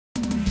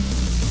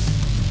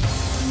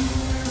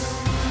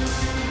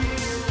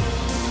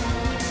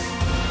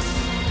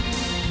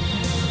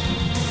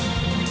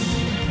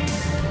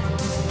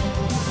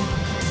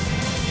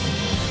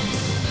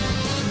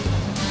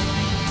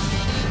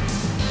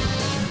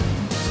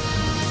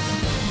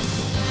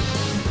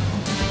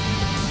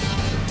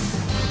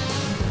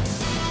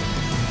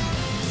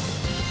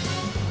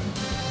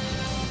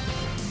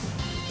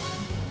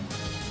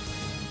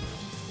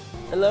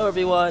Hello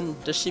everyone,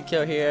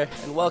 DaSheepKiller here,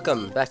 and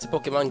welcome back to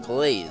Pokemon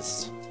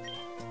Glazed.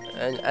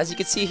 And as you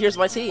can see, here's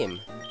my team.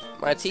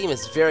 My team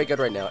is very good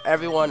right now.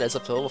 Everyone is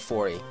up to level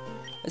 40.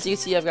 As you can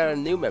see, I've got a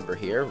new member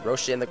here,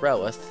 Roshan the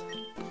Growlithe.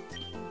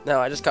 Now,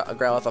 I just got a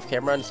Growlithe off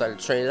camera and decided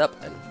to train it up,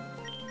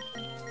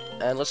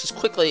 and let's just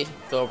quickly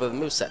go over the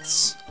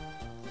movesets.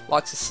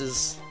 Loxus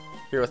is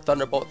here with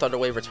Thunderbolt, Thunder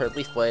Wave, Return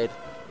Leaf Blade.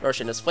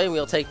 Roshan has Flame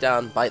Wheel,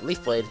 Takedown, Bite,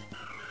 Leaf Blade.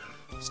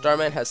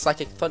 Starman has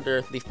Psychic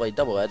Thunder, Leaf Blade,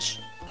 Double Edge.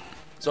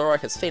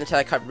 Zoroark has Feint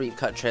Attack, Cut, Reap,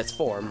 Cut,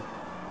 Transform.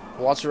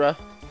 Walzera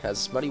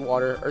has Muddy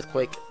Water,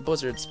 Earthquake,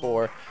 Blizzard,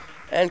 Spore.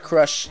 And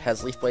Crush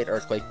has Leaf Blade,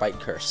 Earthquake, Bite,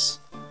 Curse.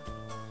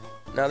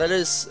 Now that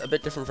is a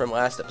bit different from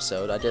last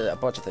episode. I did a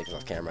bunch of things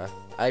off camera.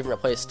 I even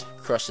replaced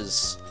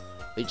Crush's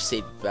Leech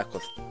Seed back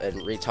with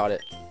and retaught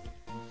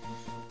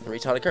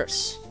a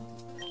Curse.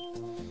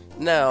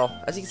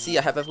 Now, as you can see,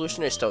 I have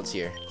Evolutionary Stones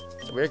here.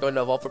 So we're going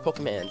to evolve for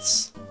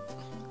Pokemons.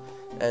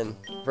 And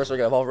first we're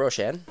going to evolve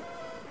Roshan.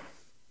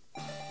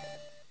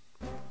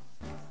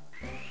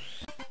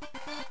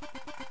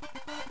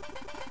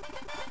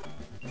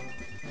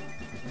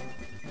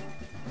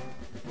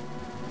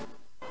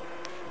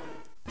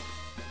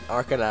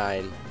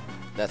 Arcanine.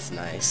 That's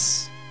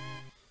nice.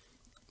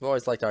 I've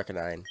always liked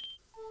Arcanine.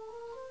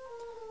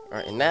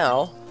 Alright, and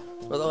now,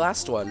 for the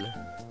last one.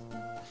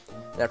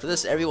 And after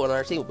this, everyone on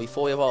our team will be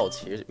fully evolved.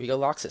 Here we go,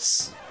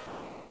 Loxus.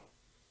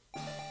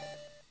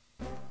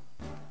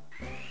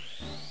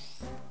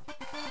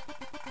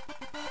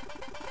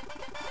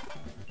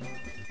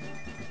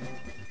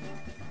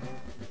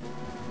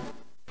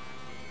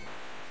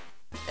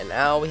 And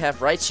now we have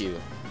Raichu.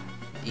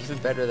 Even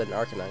better than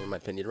Arcanine, in my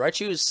opinion.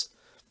 Raichu's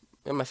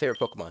my favorite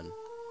Pokemon,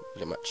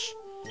 pretty much.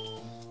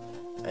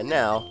 And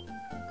now,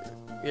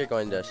 we are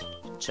going to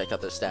check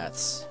out their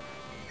stats.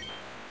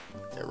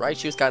 And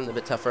Raichu's gotten a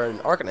bit tougher, and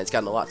Arcanine's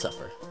gotten a lot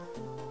tougher.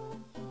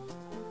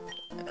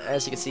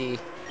 As you can see,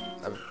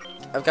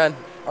 I've gotten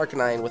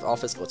Arcanine with all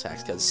physical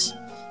attacks, because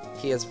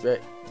he has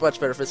much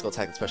better physical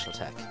attack than special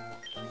attack.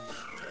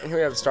 And here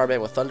we have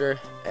Starman with Thunder,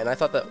 and I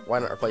thought that why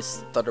not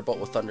replace Thunderbolt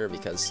with Thunder,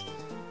 because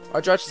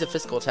Ardrachi's a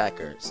physical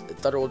attacker, and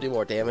Thunder will do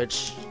more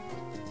damage,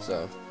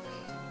 so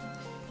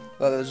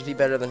well, this would be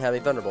better than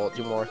having Thunderbolt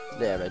do more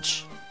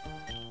damage.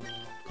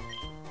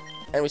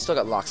 And we still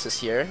got Loxus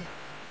here,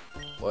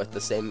 with the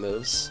same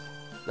moves.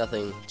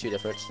 Nothing too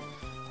different.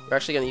 We're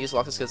actually going to use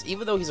Loxus because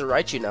even though he's a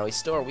Raichu now, he's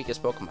still our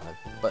weakest Pokemon.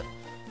 But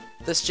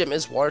this gym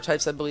is water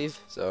types, I believe,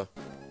 so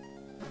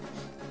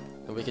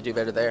we could do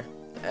better there.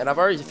 And I've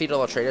already defeated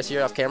all the trainers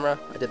here off camera.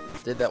 I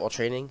did that while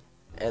training.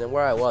 And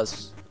where I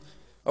was,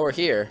 over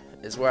here,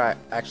 is where I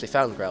actually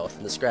found Growlithe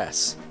in this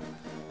grass.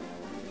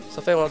 So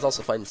if anyone's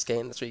also fighting this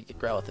game, that's where you get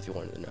Growlithe if you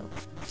wanted to know.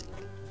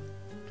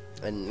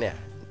 And yeah,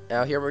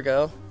 now here we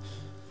go.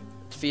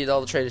 Defeated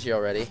all the traders here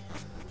already.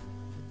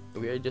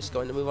 We are just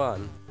going to move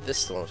on.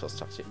 This is the one we're supposed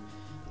to talk to.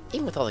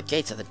 Even with all the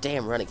gates of the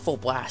dam running full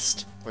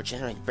blast, we're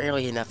generating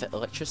barely enough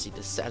electricity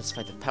to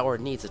satisfy the power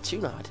needs of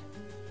Tunod.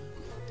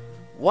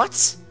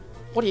 What?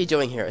 What are you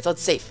doing here? It's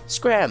unsafe.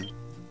 Scram!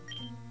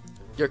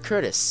 You're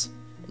Curtis.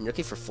 And you're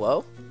looking for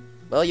Flo?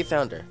 Well, you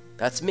found her.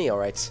 That's me,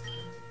 alright.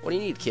 What do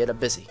you need, kid? I'm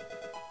busy.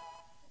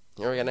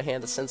 Here we're gonna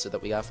hand the sensor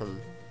that we got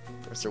from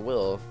Professor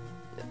Will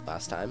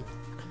last time.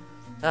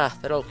 Ah,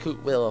 that old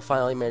coot Will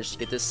finally managed to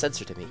get this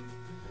sensor to me.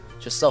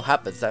 Just so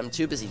happens that I'm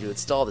too busy to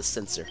install this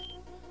sensor,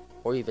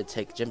 or even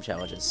take gym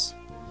challenges.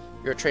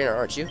 You're a trainer,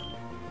 aren't you? Do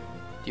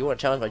you want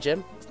to challenge my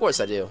gym? Of course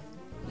I do.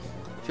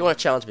 If you want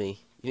to challenge me,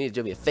 you need to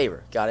do me a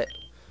favor, got it?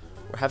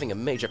 We're having a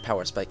major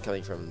power spike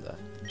coming from the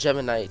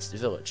Geminites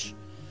village.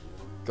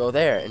 Go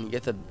there and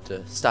get them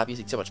to stop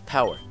using so much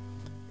power,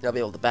 and I'll be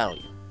able to battle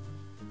you.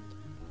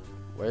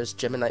 Where's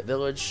Geminite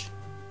Village?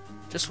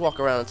 Just walk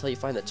around until you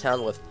find the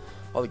town with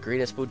all the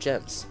greenest blue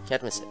gems.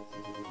 Can't miss it.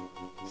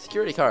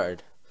 Security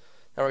card.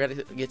 Now we're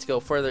gonna get to go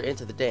further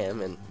into the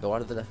dam and go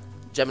out of the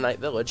Geminite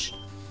Village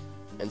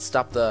and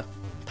stop the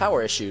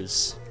power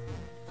issues.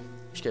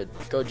 We should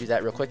go do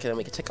that real quick and then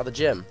we can take out the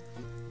gym.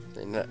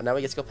 And now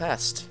we get to go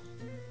past.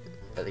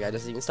 The guy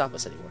doesn't even stop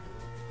us anymore.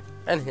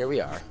 And here we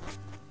are.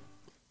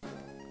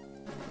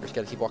 We're just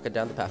gonna keep walking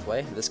down the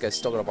pathway. This guy's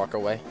still gonna walk our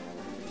way.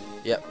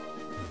 Yep.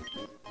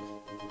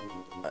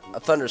 A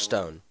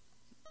Thunderstone.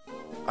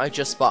 I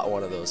just bought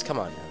one of those. Come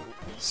on now.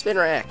 Spin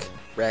rack.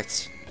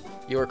 Wrecked.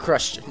 You were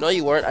crushed. No,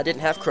 you weren't. I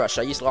didn't have Crush.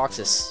 I used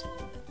Loxus.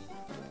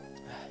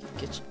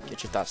 Get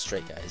your thoughts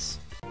straight, guys.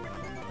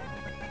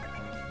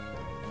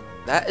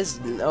 That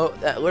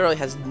literally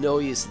has no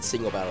use in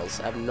single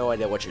battles. I have no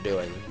idea what you're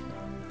doing.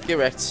 Get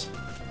wrecked.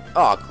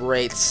 Oh,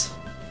 great.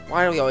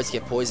 Why do we always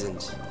get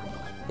poisoned?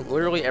 In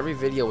literally every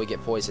video we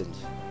get poisoned.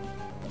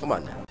 Come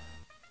on now.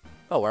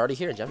 Oh, we're already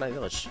here in Gemini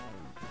Village.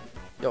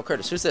 Yo,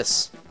 Curtis, who's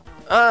this?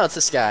 Oh, it's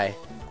this guy.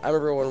 I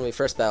remember when we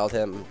first battled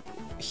him.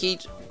 He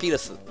beat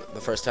us the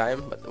first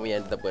time, but we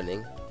ended up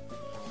winning.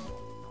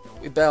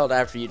 We battled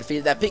after you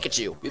defeated that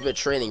Pikachu. We've been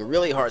training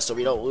really hard so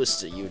we don't lose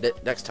to you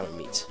next time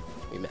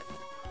we met.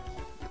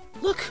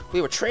 Look,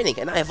 we were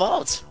training and I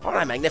evolved. Aren't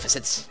I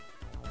magnificent?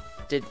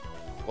 Did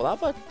Will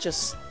Alpha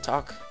just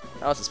talk?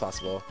 How is this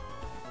possible?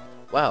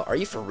 Wow, are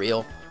you for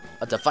real?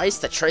 A device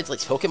that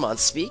translates Pokemon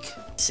speak?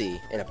 See,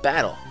 in a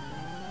battle.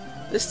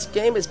 This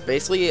game is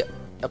basically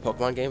a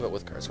Pokemon game, but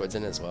with curse words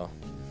in it as well.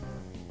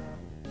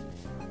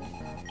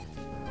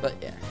 But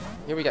yeah,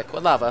 here we got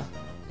Quilava.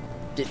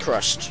 Get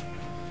crushed.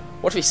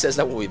 What if he says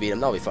that when we beat him?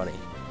 That'll be funny.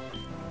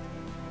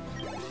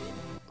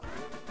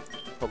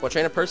 Pokemon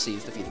Trainer Percy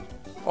is defeated.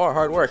 Or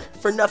hard work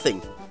for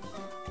nothing.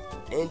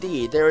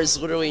 Indeed, there is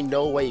literally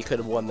no way you could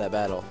have won that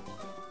battle.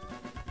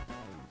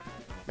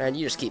 Man,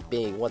 you just keep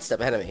being one step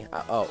ahead of me.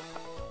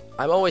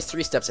 I'm always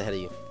 3 steps ahead of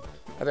you.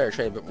 I better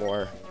train a bit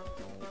more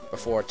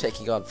before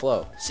taking on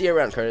Flo. See you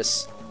around,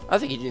 Curtis. I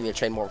think you do need to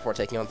train more before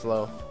taking on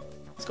Flo.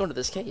 Let's go into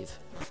this cave.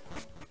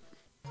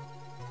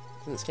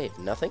 What's in this cave?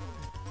 Nothing?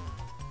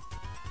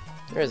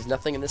 There is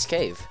nothing in this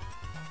cave.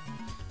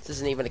 This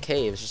isn't even a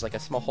cave, it's just like a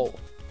small hole.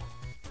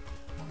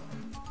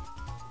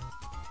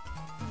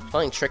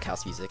 Playing Trick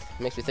House music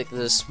makes me think that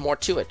there's more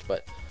to it,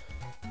 but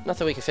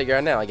nothing we can figure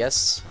out now, I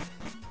guess.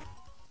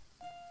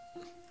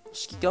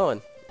 Just keep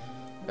going.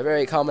 A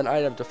very common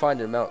item to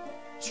find in Mount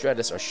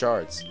Stratus are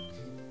shards.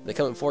 They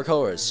come in 4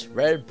 colors: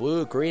 red,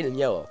 blue, green, and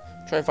yellow.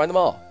 Try and find them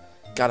all.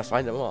 Gotta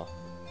find them all.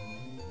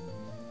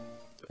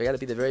 We gotta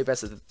be the very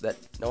best that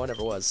no one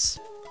ever was.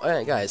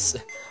 Alright, guys.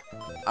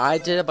 I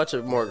did a bunch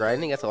of more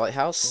grinding at the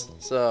lighthouse,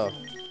 so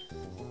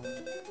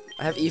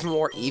I have even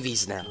more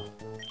Eevees now.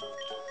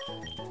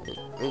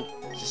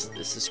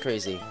 This is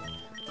crazy.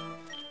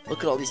 Look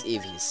at all these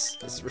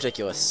Eevees. It's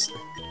ridiculous.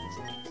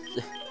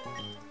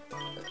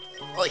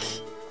 Like,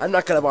 I'm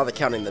not gonna bother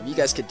counting them. You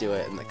guys could do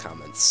it in the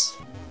comments.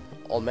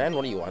 Old man,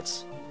 what do you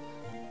want?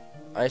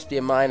 I used to be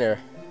a miner.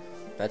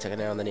 I took it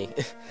down on the knee.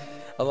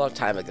 A long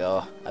time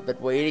ago. I've been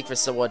waiting for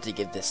someone to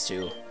give this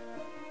to.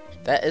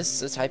 That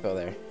is a typo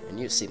there. And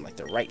you seem like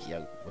the right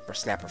young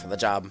whippersnapper for the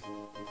job.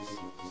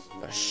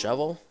 A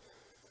shovel?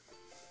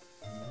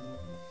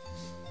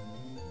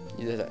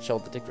 You did that shovel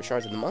to dig for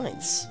shards in the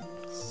mines.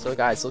 So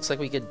guys, looks like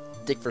we could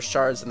dig for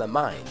shards in the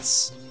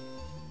mines.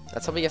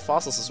 That's how we get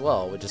fossils as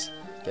well. We just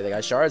get the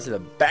guy shards and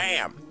then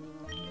BAM!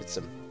 Get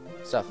some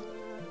stuff.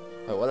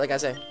 Wait, what did that guy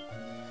say?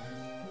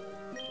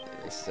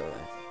 So,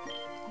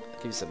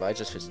 give you some.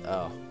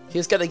 Oh, he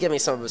was gonna give me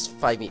some of his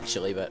 5 meat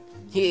chili, but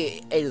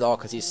he ate it all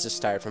because he's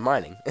just tired from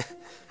mining.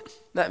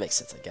 That makes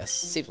sense, I guess.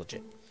 Seems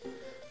legit.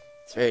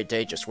 It's very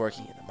dangerous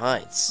working in the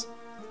mines.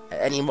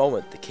 At any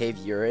moment, the cave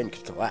you're in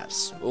could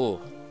collapse. Ooh,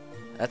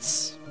 that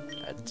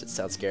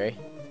sounds scary.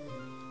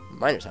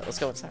 Miner's hut. Let's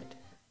go inside.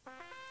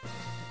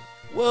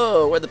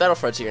 Whoa, we're at the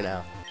battlefront here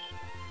now.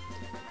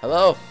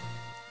 Hello?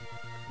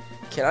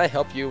 Can I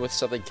help you with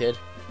something, kid?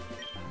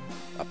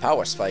 A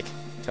power spike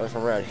coming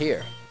from around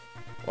here.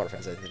 I wonder if it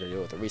has anything to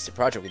do with the recent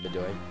project we've been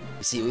doing.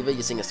 You see, we've been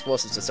using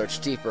explosives to search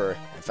deeper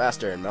and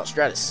faster in Mount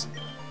Stratus.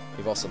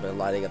 We've also been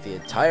lighting up the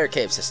entire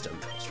cave system,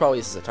 which probably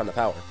uses a ton of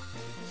power.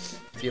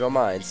 If you don't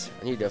mind,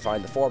 I need to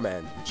find the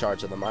foreman in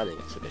charge of the mining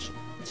expedition.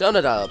 Tell him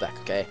to dial back,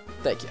 okay?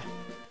 Thank you.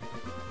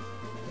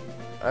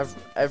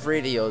 I've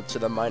radioed to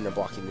the miner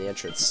blocking the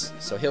entrance,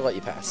 so he'll let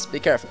you pass. Be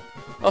careful.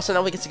 Also,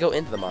 now we get to go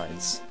into the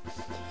mines.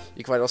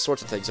 You can find all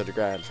sorts of things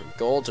underground, from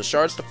gold to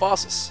shards to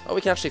fossils. Oh,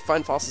 we can actually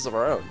find fossils of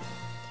our own.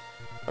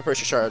 I'm pretty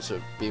sure shards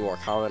would be more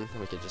common, and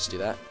we could just do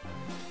that.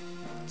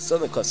 Some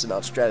of the cliffs of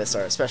Mount Stratus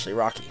are especially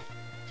rocky.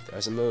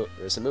 There's a move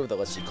that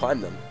lets you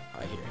climb them,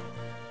 I hear.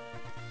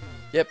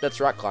 Yep,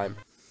 that's rock climb.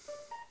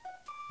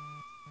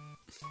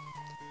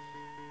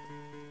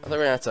 I think we're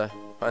gonna have to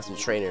find some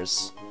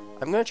trainers.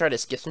 I'm gonna try to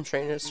skip some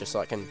trainers just so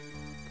I can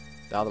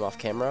battle them off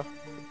camera.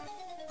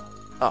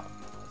 Oh,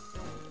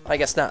 I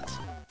guess not.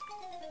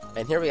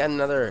 And here we got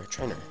another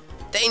trainer.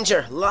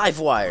 Danger! Live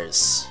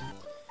wires!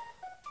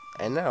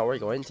 And now we're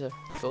going to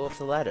go up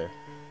the ladder.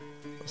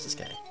 What's this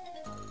guy?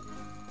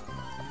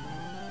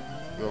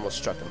 We almost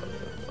struck him.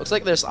 Looks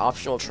like there's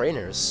optional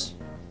trainers.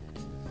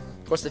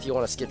 Of course, if you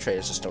want to skip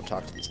trainers, just don't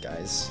talk to these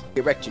guys.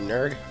 Get wrecked, you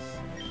nerd.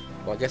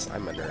 Well, I guess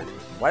I'm a nerd.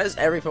 Why does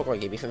every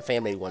Pokemon game, even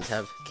fan-made ones,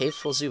 have caves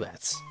full of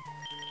Zubats?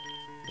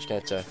 Just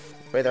gonna have to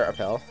play their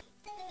rappel.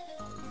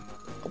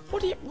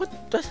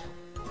 What the?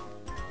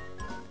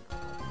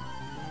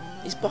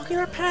 He's blocking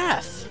our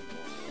path!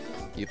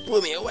 You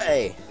blew me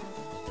away!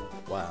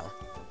 Wow.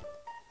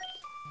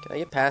 Can I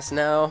get past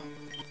now?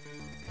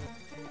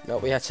 No,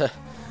 we have to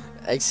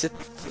exit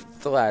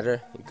the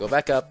ladder, go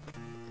back up,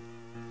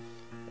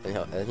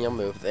 and he'll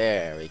move.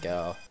 There we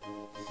go.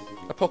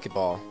 A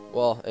Pokeball.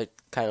 Well, it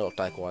kind of looked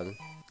like one.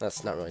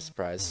 That's not really a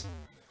surprise.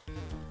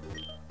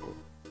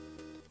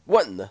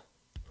 What in the?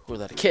 Who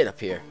let a kid up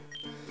here?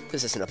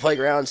 This isn't a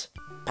playground.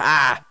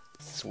 Pah!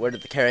 Where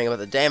did the caring about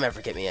the dam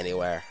ever get me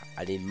anywhere?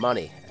 I need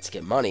money. And to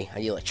get money, I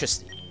need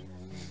electricity.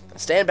 Now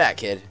stand back,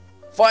 kid.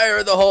 Fire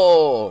in the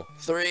hole!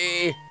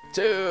 3,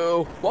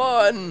 2,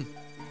 1.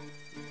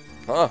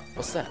 Huh?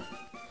 What's that?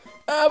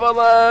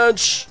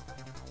 Avalanche!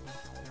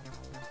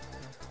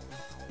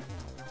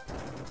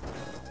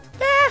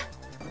 Ah!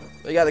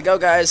 We gotta go,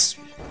 guys.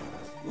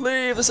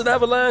 Leave! This is an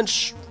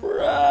avalanche!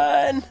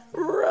 Run!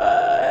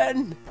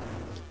 Run!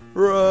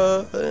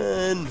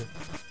 Run!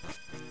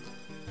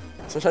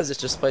 Sometimes it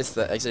just plays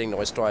the exiting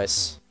noise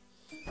twice.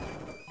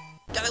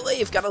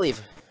 leave, gotta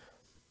leave.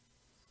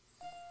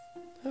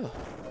 Oh.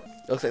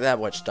 Looks like that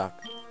witch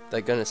stopped.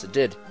 Thank goodness it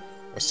did,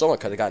 or someone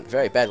could have gotten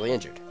very badly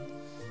injured.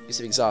 You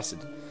seem exhausted.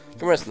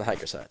 Come rest on the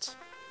hiker's hut.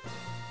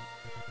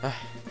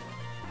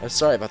 I'm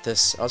sorry about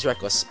this. I was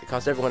reckless. It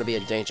caused everyone to be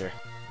in danger.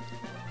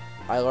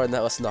 I learned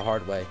that lesson the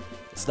hard way.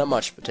 It's not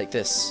much, but take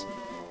this.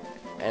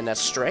 And that's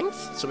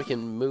strength, so we can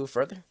move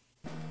further.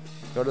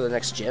 Go to the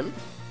next gym.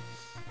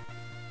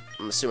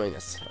 I'm assuming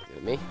that's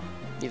me.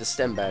 Need a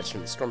STEM badge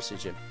from the Storm Sea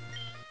gym.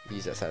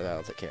 Use that side,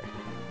 I'll take care.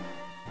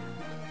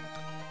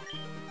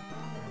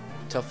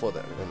 Tell full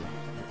that.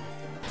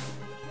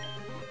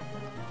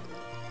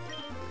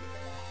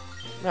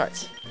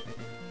 Alright.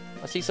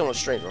 Let's see someone's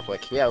strength real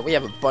quick. Yeah, we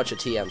have a bunch of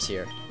TMs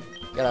here.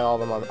 Got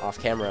all of them off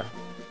camera.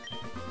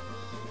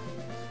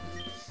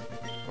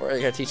 We're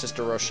gonna teach this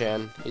to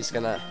Roshan. He's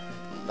gonna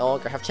no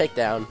longer have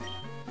takedown.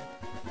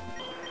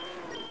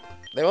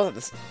 They both have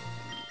this.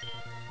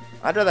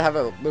 I'd rather have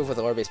a move with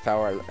a lower-based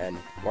power and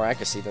more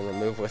accuracy than a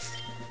move with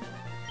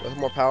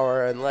more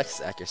power and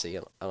less accuracy.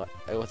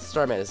 With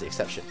Starman is the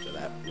exception to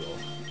that rule.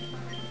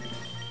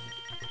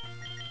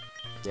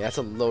 Yeah, that's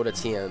a load of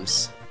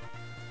TMs.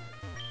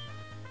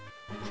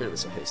 Should have been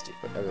so hasty,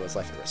 but everyone's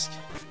life at risk.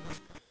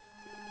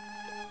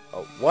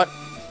 Oh, what?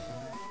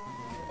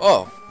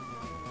 Oh,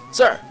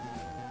 sir!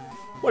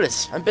 What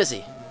is? I'm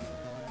busy.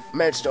 I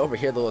managed to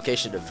overhear the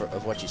location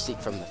of what you seek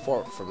from the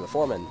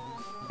foreman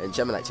in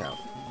Gemini Town.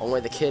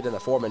 Only the kid and the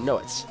foreman know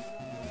it.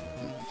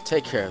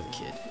 Take care of the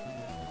kid.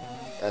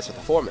 As for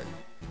the foreman,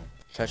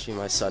 fetch me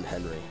my son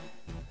Henry.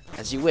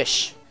 As you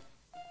wish.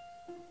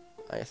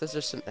 I guess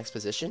there's some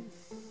exposition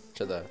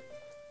to the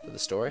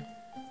story.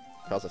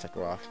 Cause effect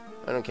were off.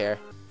 I don't care.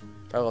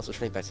 Probably also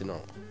shrink back to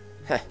normal.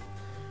 Heh.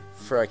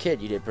 For a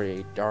kid, you did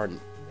pretty darn.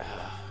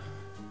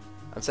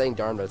 I'm saying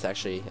darn, but it's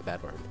actually a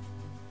bad word.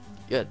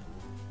 Good.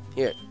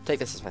 Here, take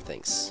this as my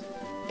thanks.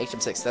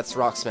 HM6, that's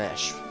Rock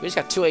Smash. We just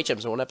got 2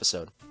 HMs in one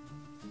episode.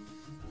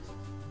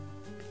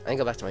 I can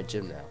go back to my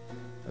gym now.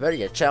 I better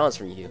get a challenge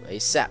from you,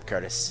 ASAP,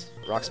 Curtis.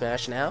 Rock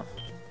Smash now?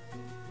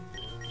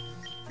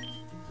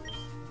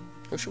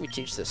 Who should we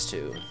teach this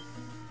to?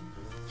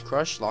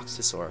 Crush,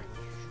 Loxus, or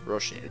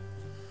Roshan?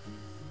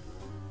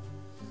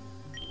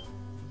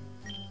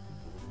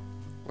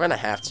 We're gonna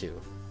have to.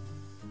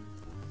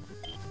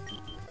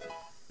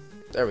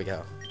 There we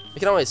go. We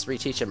can always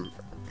reteach him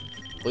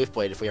Leaf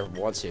Blade if we ever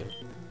want to.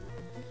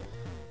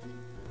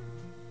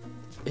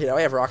 You know,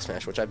 I have Rock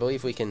Smash, which I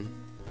believe we can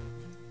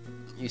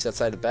use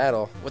outside of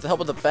battle with the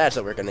help of the badge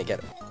that we're gonna get.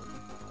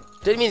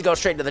 Didn't mean to go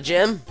straight to the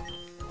gym.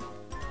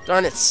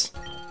 Darn it.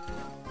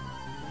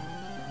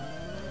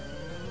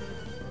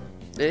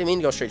 Didn't mean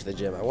to go straight to the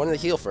gym. I wanted to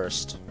heal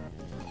first.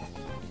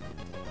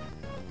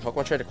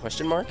 Pokemon Trader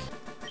question mark?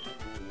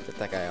 Get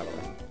that guy out of the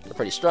way. They're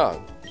pretty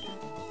strong.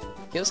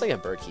 He looks like a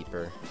bird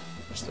keeper.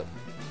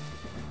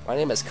 My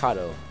name is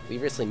Kato. We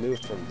recently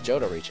moved from the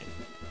Johto region.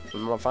 My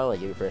mom finally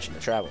gave me permission to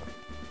travel.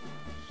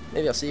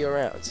 Maybe I'll see you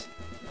around.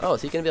 Oh,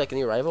 is he gonna be like a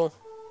new rival?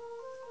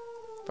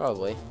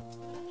 Probably.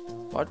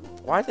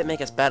 Why did they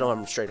make us battle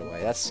him straight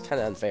away? That's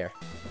kind of unfair.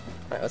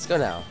 Alright, let's go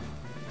now.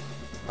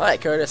 Hi,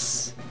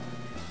 Curtis.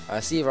 I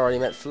see you've already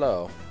met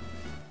Flo.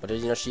 But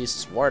did you know she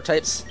uses water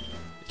types?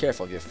 Be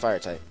careful if you're fire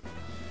type.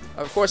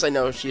 Of course I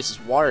know she uses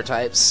water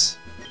types.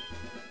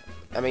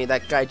 I mean,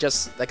 that guy in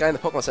the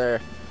Pokemon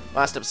Center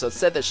last episode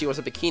said that she was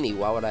a bikini.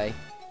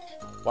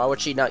 Why would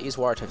she not use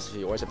water types if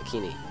she wears a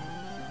bikini?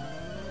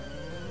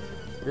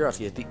 You're about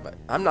to get beat by...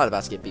 I'm not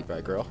about to get beat by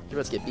a girl. You're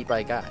about to get beat by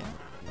a guy.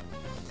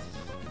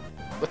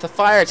 With a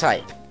fire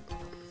type.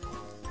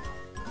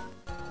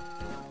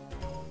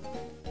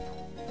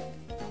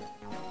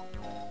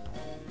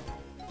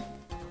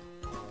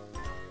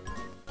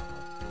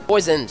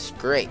 Poisoned.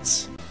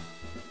 Great.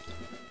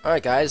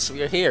 Alright guys,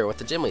 we are here with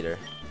the gym leader.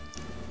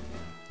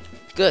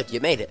 Good, you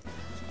made it.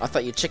 I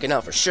thought you'd chicken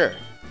out for sure.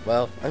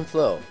 Well, I'm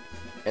Flo,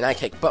 and I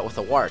kick butt with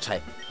a water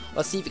type.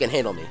 Let's see if you can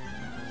handle me.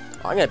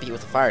 I'm gonna beat you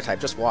with a fire type,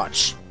 just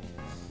watch.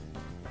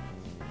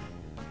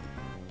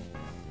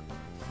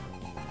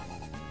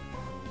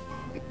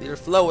 Leader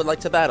Flo would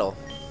like to battle.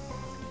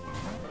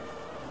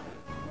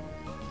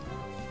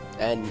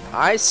 And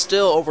I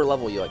still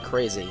overlevel you like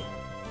crazy.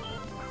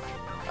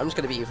 I'm just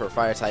gonna beat you for a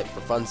fire type for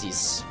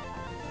funsies.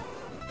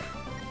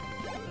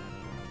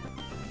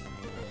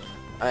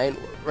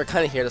 We're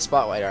kind of here to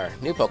spotlight our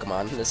new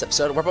Pokemon in this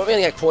episode. We're probably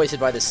gonna get poisoned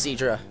by this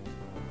Seadra.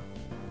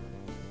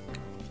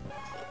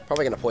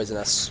 Probably gonna poison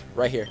us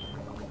right here.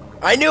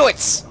 I knew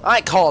it!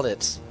 I called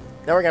it!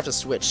 Now we're gonna have to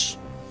switch.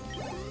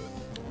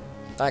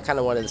 I kind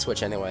of wanted to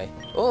switch anyway.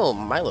 Oh,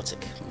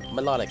 Milotic.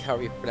 Melodic,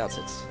 however you pronounce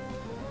it.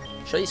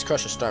 Should I use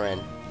Crush or Starman?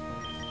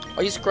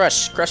 I'll use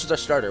Crush. Crush is our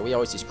starter. We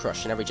always use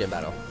Crush in every gym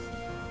battle.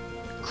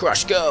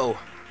 Crush, go!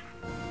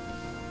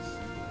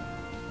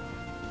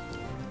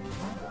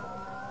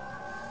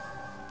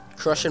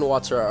 Crush and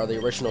Water are the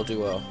original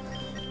duo.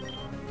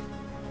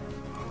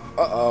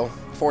 Uh-oh.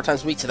 4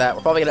 times weak to that.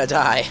 We're probably gonna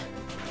die.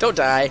 Don't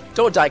die.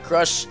 Don't die,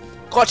 Crush.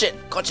 Clutch it.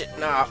 Clutch it.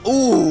 Nah.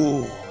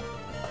 Ooh.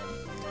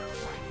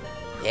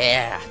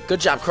 Yeah.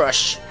 Good job,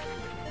 Crush.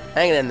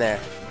 Hanging in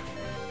there.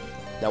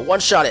 Now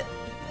one-shot it.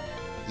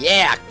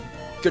 Yeah!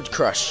 Good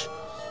crush.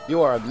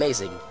 You are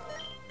amazing.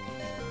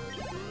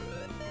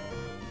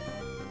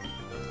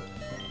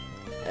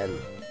 And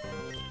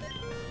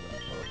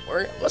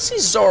let's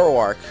use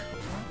Zoroark.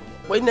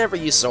 We never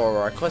use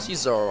Zoroark. Let's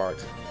use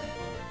Zoroark.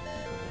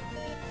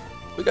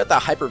 We got the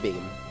Hyper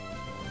Beam.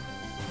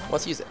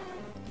 Let's use it.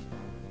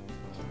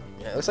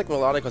 Yeah, it looks like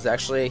Melodic was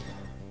actually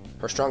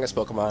her strongest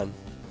Pokemon.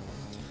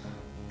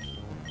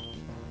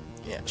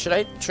 Yeah, should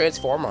I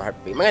transform or Hyper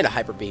Beam? I'm gonna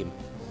Hyper Beam.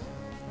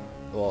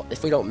 Well,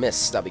 if we don't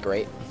miss, that'd be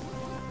great.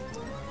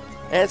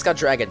 And it's got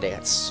Dragon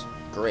Dance.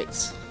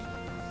 Great.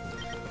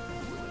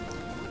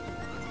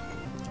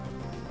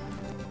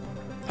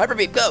 Hyper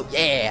Beam, go!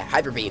 Yeah!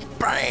 Hyper Beam,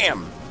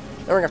 bam!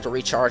 Then we're gonna have to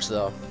recharge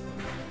though.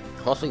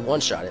 Unless we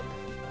one-shot it.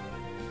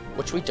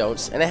 Which we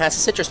don't. And it has a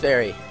Citrus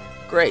Berry.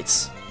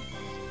 Great.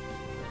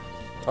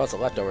 Oh, it's a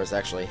leftovers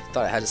actually.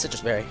 Thought it had a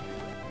Citrus Berry.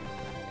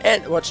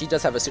 And, well, she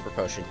does have a Super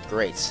Potion.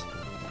 Great.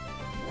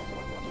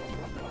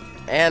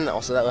 And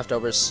also that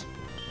leftovers.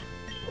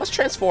 Let's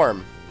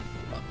transform.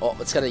 Oh,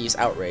 it's gonna use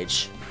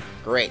Outrage.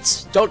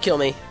 Great. Don't kill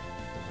me.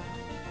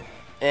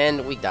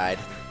 And we died.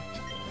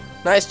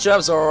 Nice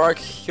job,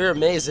 Zoroark. You're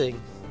amazing.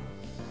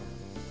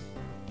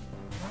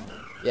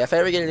 Yeah, if I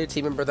ever get a new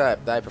team member that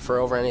I prefer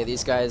over any of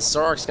these guys,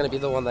 Zoroark's gonna be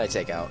the one that I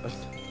take out.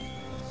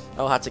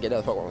 I'll have to get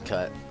another Pokemon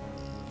cut.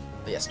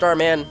 But yeah,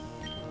 Starman,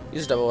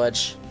 use Double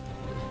Edge.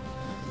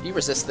 If you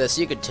resist this,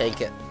 you could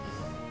tank it.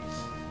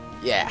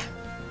 Yeah,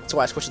 that's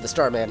why I switched to the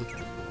Starman.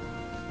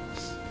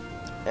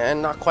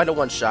 And not quite a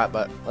one-shot,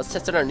 but let's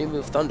test out our new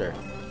move, Thunder.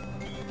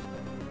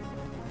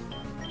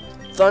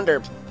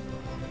 Thunder!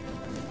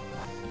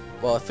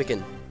 Well, if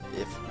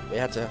we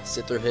have to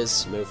sit through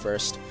his move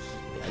first.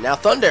 And now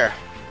Thunder!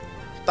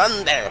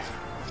 Thunder!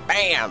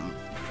 Bam!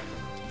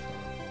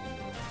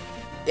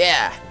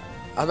 Yeah!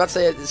 I was about to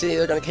say it's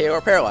either gonna KO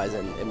or paralyze,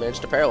 and it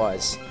managed to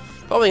paralyze.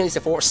 Probably needs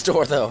a Force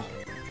Store though.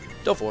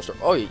 Don't Force Store.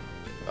 Oh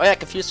yeah,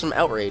 confused from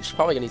Outrage.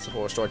 Probably gonna need a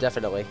Force Store,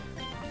 definitely.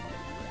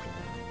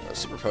 Oh,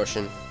 Super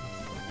Potion.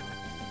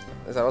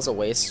 That was a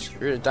waste.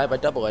 You're gonna die by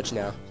Double Edge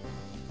now.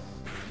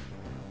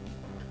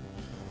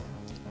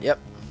 Yep.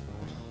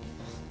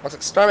 Looks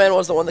like Starman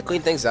was the one to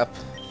clean things up.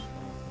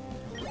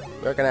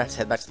 We're gonna have to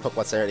head back to the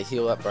Pokemon Center to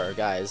heal up our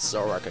guys,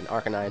 Zoroark and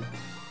Arcanine.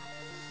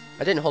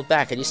 I didn't hold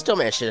back, and you still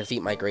managed to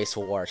defeat my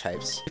graceful water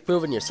types. You've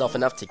proven yourself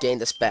enough to gain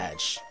this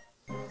badge.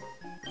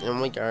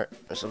 And we got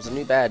ourselves a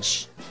new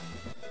badge.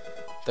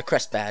 The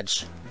Crest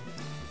Badge.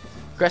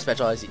 Crest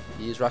Badge allows you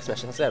to use Rock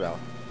Smash instead of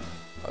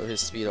I'll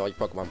just speed all your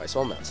Pokemon by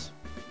Soul Mounts.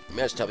 You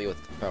managed to help me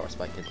with Power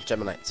Spike in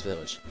Geminite's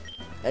village.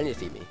 And you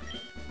defeat me.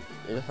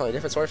 You're the only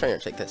different Sword Trainer.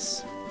 Take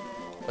this.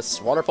 What's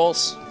this? Water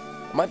Pulse?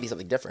 It might be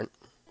something different.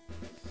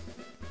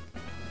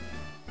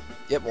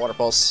 Yep, Water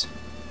Pulse.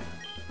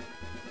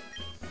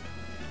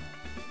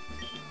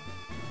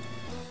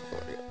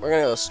 We're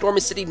gonna go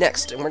Stormy City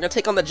next, and we're gonna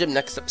take on the gym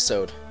next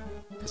episode.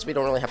 Because we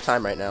don't really have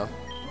time right now.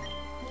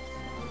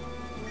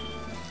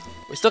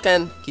 We still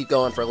can keep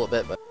going for a little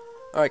bit, but...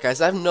 Alright guys,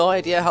 I have no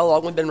idea how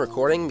long we've been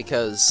recording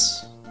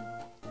because...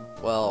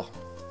 Well...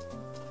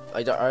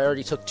 I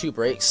already took 2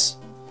 breaks.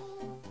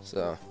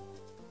 So...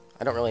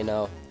 I don't really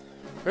know.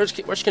 We're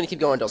just gonna keep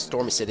going until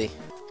Stormy City.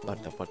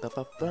 Alright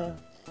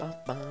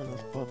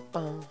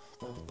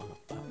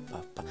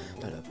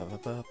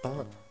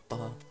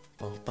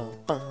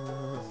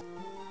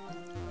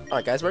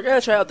guys, we're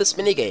gonna try out this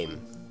minigame.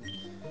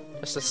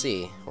 Just to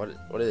see what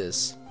it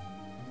is.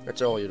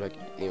 That's all, you're like,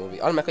 it will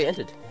be automatically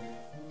ended.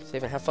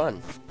 Save and have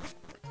fun.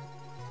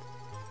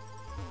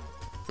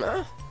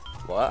 Huh?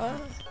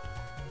 What?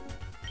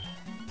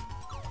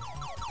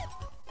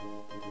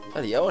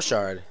 Oh, the yellow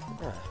shard.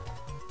 Huh.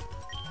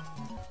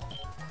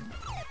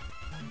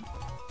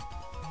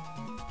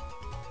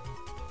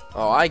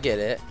 Oh, I get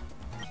it.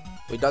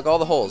 We dug all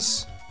the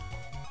holes.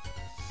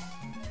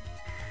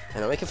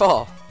 And I'll make it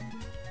fall.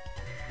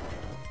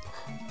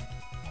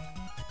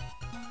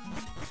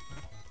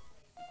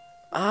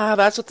 Ah,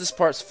 that's what this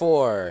part's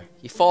for.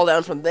 You fall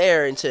down from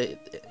there into...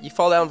 You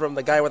fall down from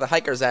the guy where the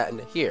hiker's at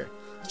into here.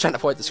 I was trying to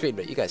point the screen,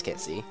 but you guys can't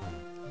see.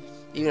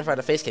 Even if I had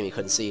a face cam, you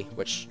couldn't see,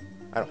 which...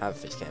 I don't have a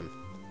face cam.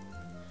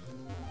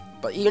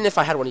 But even if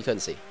I had one, you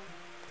couldn't see.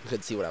 You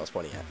couldn't see what I was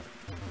pointing at.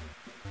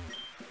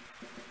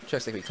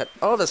 Looks like we cut...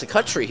 Oh, there's a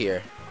cut tree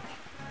here.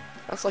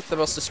 That's like the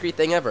most discreet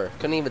thing ever.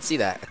 Couldn't even see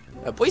that.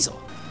 A Weasel.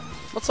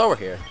 What's over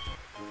here?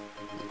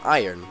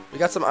 Iron. We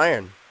got some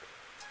iron.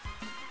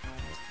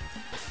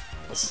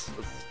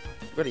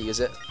 We're gonna use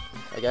it,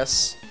 I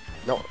guess.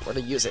 No, we're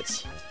gonna use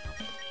it.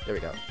 There we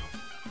go.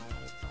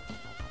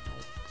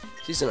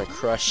 She's gonna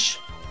crush.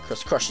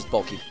 Crush is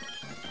bulky.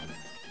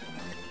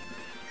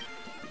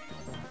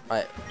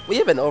 Alright, we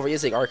have been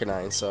overusing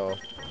Arcanine, so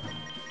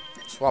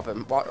swap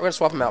him. We're gonna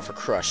swap him out for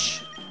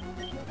Crush.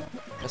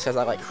 Just because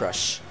I like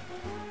Crush.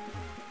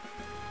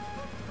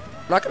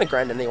 I'm not gonna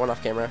grind anyone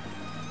off camera.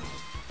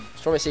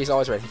 Stormy City's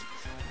always ready.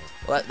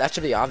 Well, that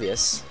should be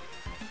obvious.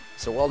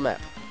 It's a world map.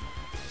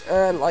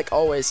 And like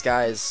always,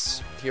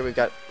 guys, here we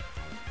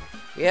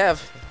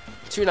have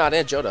Tunat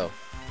and Johto.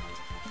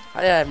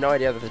 I have no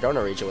idea that the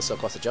donor region was so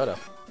close to Johto.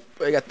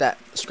 But we got that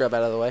scrub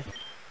out of the way.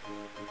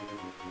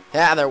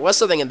 Yeah, there was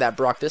something in that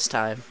Brock this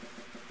time.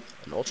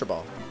 An Ultra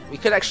Ball. We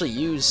could actually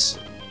use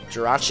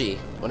Jirachi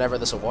whenever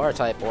there's a Water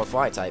type or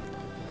Fly type.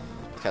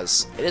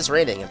 Because it is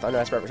raining, and Thunder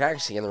has perfect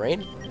accuracy in the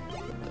rain.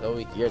 Oh,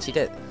 we guaranteed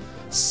it.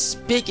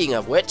 Speaking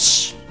of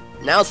which,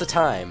 now's the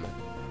time.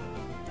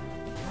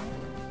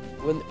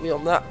 When we'll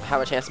not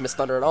have a chance to miss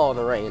Thunder at all in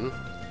the rain.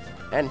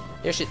 And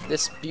here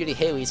this beauty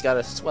Haley's got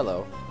a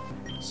Swellow.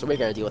 So we're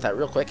gonna deal with that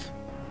real quick.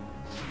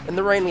 In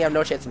the rain, we have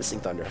no chance of missing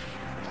Thunder.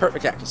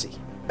 Perfect accuracy.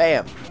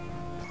 Bam!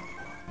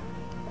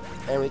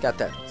 And we got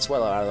that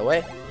Swellow out of the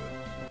way.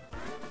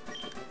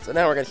 So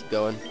now we're gonna keep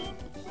going.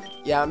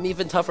 Yeah, I'm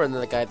even tougher than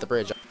the guy at the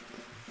bridge.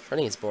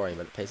 Training is boring,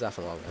 but it pays off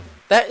in the long run.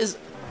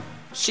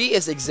 She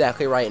is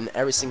exactly right in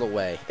every single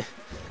way.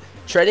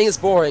 Trading is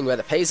boring, but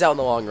it pays out in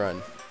the long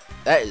run.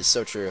 That is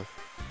so true.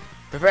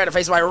 Prepare to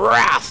face my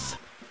wrath!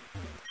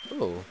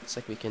 Ooh, looks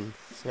like we can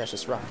smash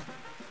this rock.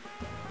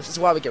 This is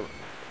why we get...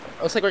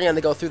 Looks like we're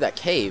gonna go through that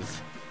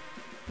cave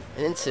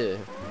and into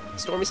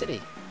Stormy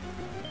City.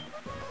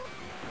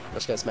 We're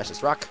just gonna smash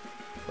this rock.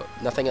 Oh,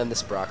 nothing on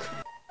this Brock.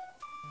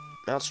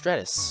 Mount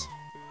Stratus.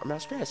 Or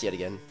Mount Stratus yet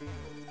again.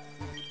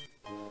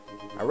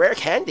 A rare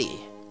candy!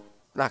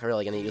 I'm not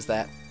really gonna use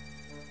that.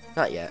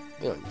 Not yet.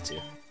 We don't need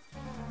to.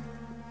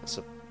 There's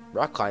a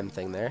rock climb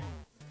thing there.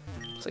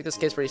 Looks like this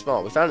cave's pretty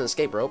small. We found an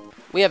escape rope.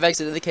 We have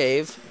exited the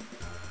cave.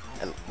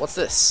 And what's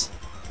this?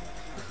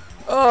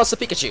 Oh, it's a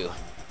Pikachu!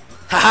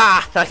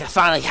 Haha! Now I can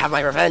finally have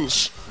my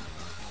revenge!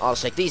 I'll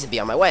just take these and be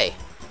on my way.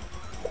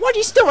 Why'd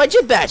you steal my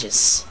gym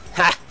badges?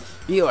 Ha!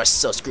 You are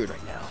so screwed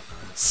right now.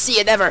 See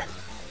you never!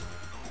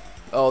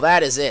 Oh,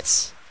 that is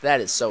it. That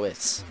is so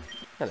it.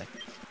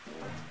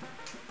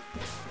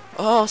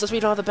 Oh, since we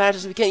don't have the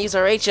badges, we can't use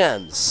our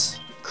HMs.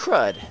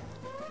 Crud.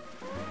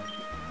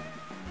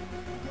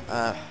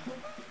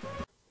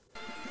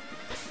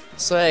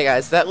 So hey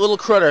guys, that little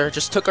critter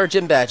just took our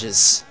gym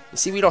badges. You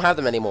see, we don't have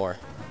them anymore.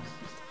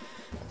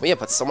 We have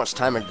put so much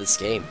time into this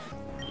game.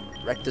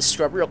 Wreck this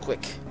scrub real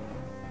quick.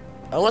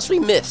 Unless we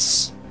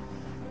miss.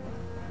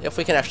 If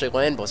we can actually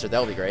land Blizzard,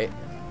 that'll be great.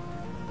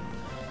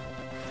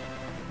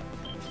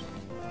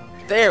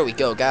 There we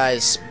go,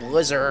 guys.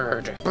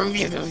 Blizzard.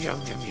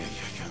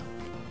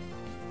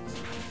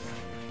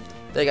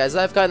 Hey guys,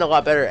 I've gotten a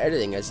lot better at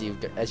editing, as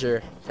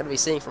you're gonna be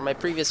seeing from my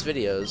previous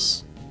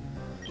videos.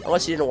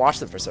 Unless you didn't watch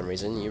them for some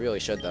reason, you really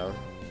should though.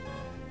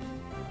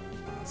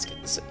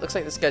 Looks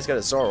like this guy's got a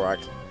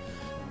Zoroark.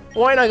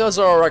 Why not go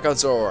Zoroark on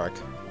Zoroark?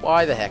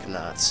 Why the heck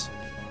not?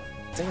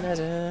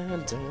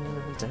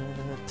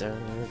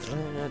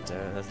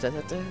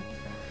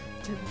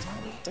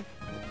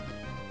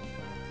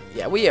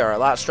 Yeah, we are a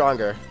lot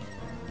stronger.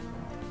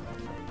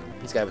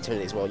 He's got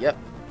opportunities. Well, yep.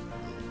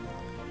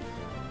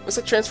 Looks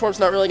like Transform's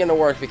not really gonna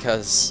work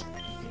because,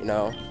 you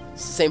know,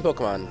 it's the same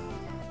Pokemon.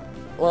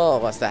 Well,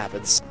 unless that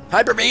happens.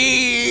 Hyper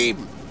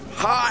Beam!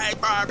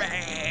 Hyper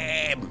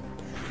Beam!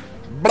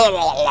 Blah,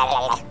 blah,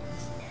 blah, blah.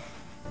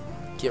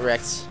 Get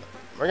wrecked.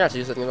 We're gonna have to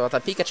do something about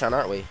that Pikachu,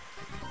 aren't we?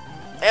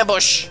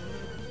 Ambush!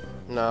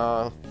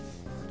 No.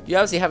 You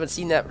obviously haven't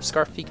seen that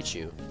Scarf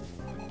Pikachu.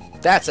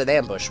 That's an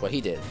ambush, what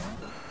he did.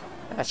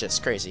 That's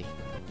just crazy.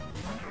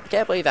 I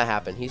can't believe that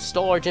happened. He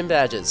stole our gym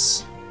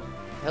badges.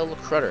 Hell of a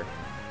critter.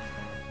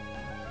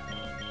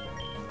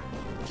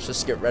 Let's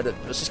just get rid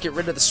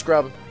of the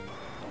scrub.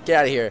 Get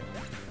out of here.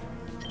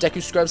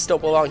 Deku scrubs still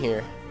belong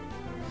here.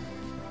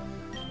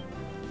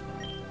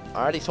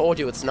 I already told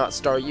you it's not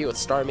Star You, it's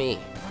Star Me.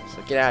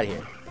 So get out of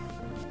here.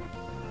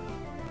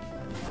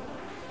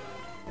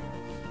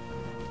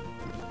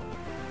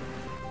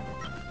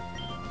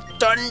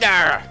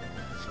 Thunder!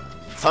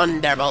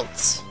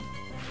 Thunderbolts!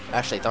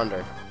 Actually,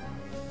 thunder.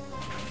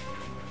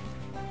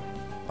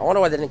 I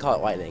wonder why they didn't call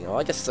it lightning. Well,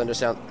 I guess thunder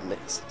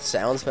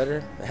sounds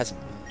better.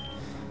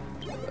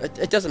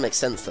 It doesn't make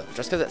sense though.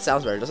 Just because it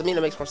sounds better doesn't mean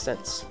it makes more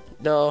sense.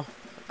 No,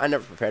 I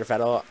never prepared for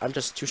that at all. I'm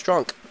just too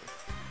strong.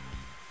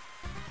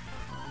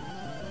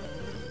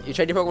 You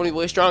trained your Pokemon to be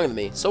way stronger than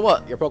me. So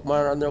what? Your Pokemon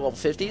are on their level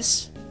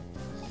 50s?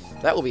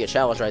 That will be a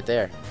challenge right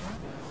there.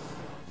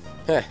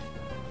 Heh.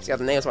 He's got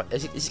the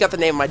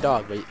name of my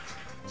dog, but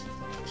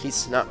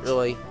he's not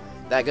really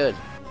that good.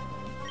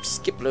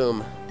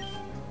 Skiploom.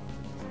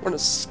 We're gonna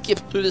skip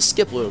through this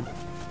Skiploom.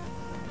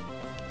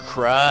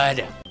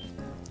 Crud.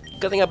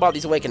 Good thing I bought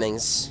these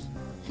Awakenings.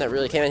 That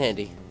really came in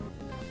handy.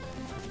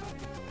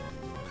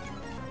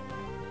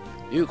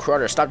 You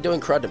Crudder, stop doing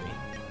crud to me.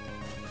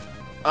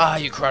 Ah,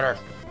 you Crudder.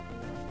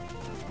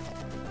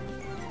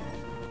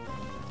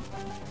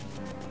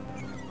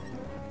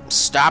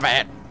 Stop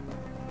it.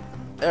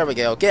 There we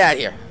go. Get out of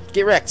here.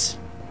 Get wrecked.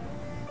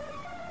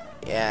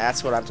 Yeah,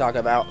 that's what I'm talking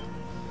about.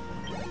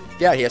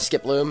 Get out of here,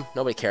 Skiploom.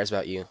 Nobody cares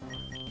about you.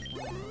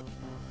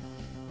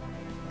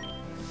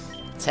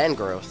 10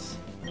 growth.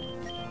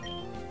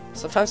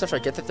 Sometimes I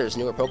forget that there's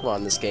newer Pokemon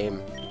in this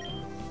game.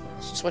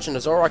 Switch into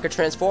Zoroark or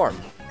Transform.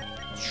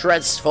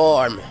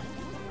 Transform!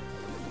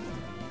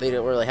 They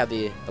don't really have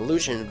the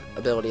illusion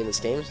ability in this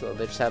game, so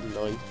they just have them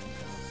knowing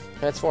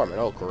Transform. And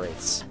oh,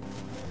 great.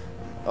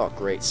 Oh,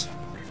 great.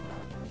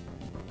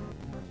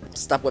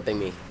 Stop whipping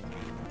me.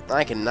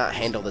 I cannot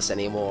handle this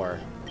anymore.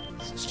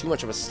 It's too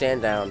much of a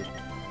stand down.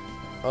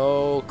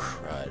 Oh,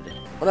 crud.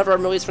 Whenever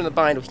I'm released from the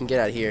bind, we can get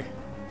out of here.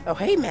 Oh,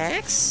 hey,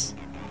 Max.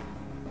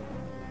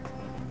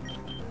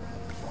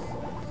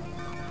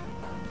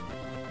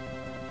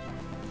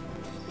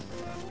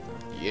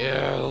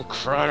 You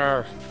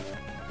critter.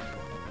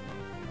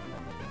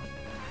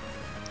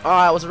 Oh,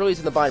 I was released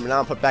in the bind, but now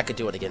I'm put back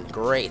into it again.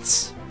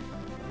 Great.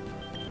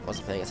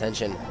 Wasn't paying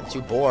attention. I'm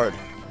too bored.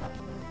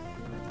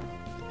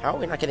 How are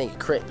we not getting a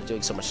crit but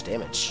doing so much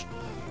damage?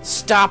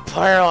 Stop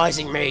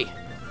paralyzing me!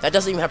 That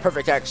doesn't even have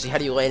perfect accuracy. How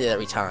do you land it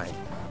every time?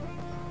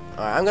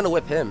 Alright, I'm gonna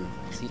whip him.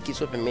 He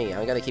keeps whipping me.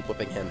 I'm gonna keep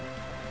whipping him.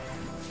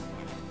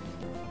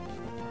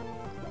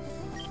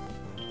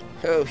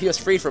 Oh, he was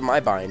freed from my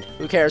bind.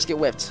 Who cares? Get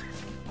whipped.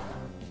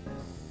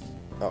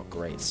 Oh,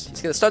 great.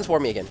 He's gonna stun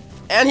swarm me again.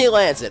 And he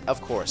lands it,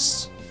 of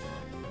course.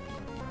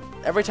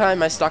 Every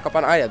time I stock up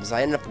on items,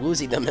 I end up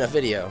losing them in a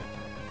video.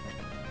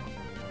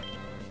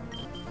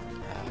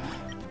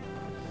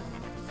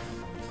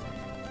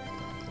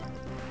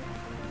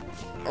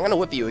 I'm gonna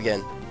whip you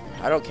again.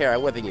 I don't care,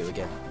 I'm whipping you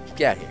again.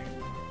 Get out of here.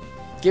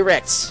 Get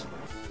wrecked.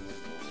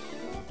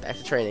 Back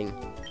to training.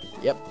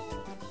 Yep.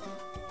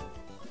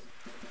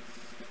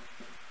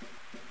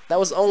 That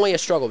was only a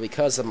struggle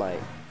because of my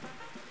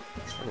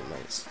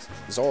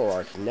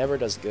Zoroark. He never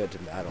does good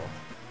in battle.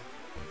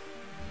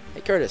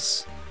 Hey,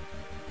 Curtis.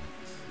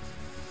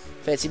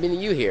 Fancy meeting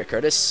you here,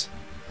 Curtis.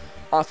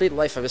 Off-lead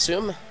life, I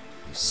assume.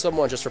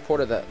 Someone just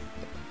reported that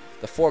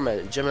the foreman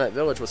in Gemini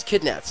Village was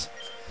kidnapped.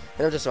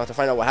 And I'm just about to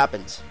find out what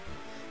happened.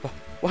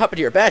 What happened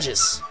to your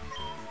badges?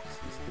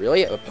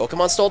 Really? A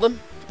Pokemon stole them?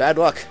 Bad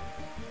luck.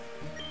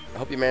 I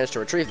hope you managed to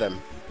retrieve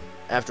them.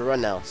 I have to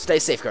run now. Stay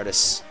safe,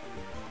 Curtis.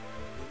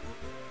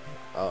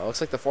 Oh,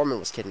 looks like the foreman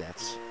was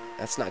kidnapped.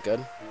 That's not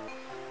good.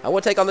 I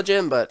would take on the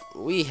gym, but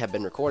we have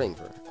been recording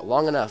for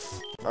long enough.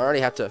 I already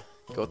have to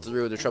go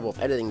through the trouble of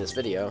editing this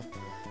video.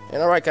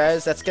 And alright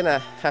guys, that's gonna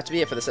have to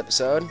be it for this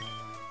episode.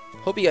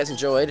 Hope you guys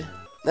enjoyed.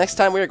 Next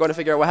time we are going to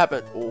figure out what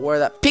happened, where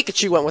that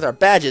Pikachu went with our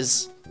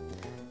badges.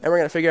 And we're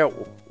going to figure out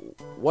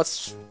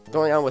what's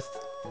going on with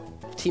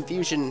Team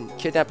Fusion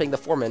kidnapping the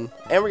foreman.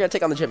 And we're going to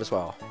take on the gym as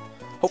well.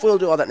 Hopefully we'll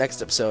do all that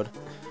next episode.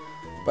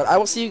 But I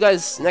will see you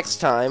guys next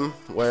time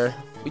where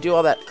we do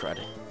all that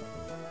crud.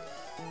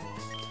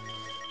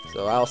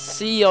 So I'll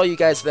see all you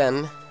guys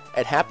then,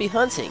 and happy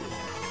hunting!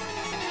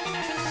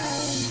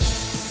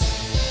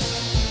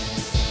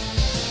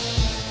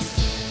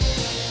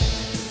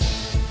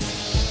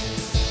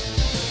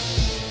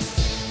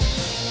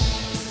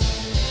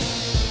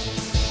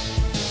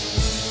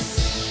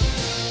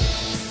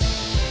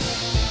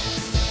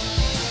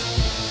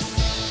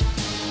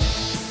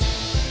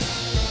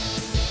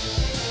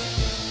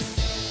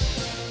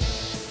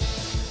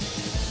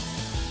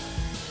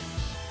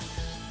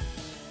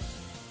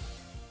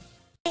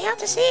 I hope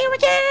to see you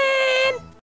again!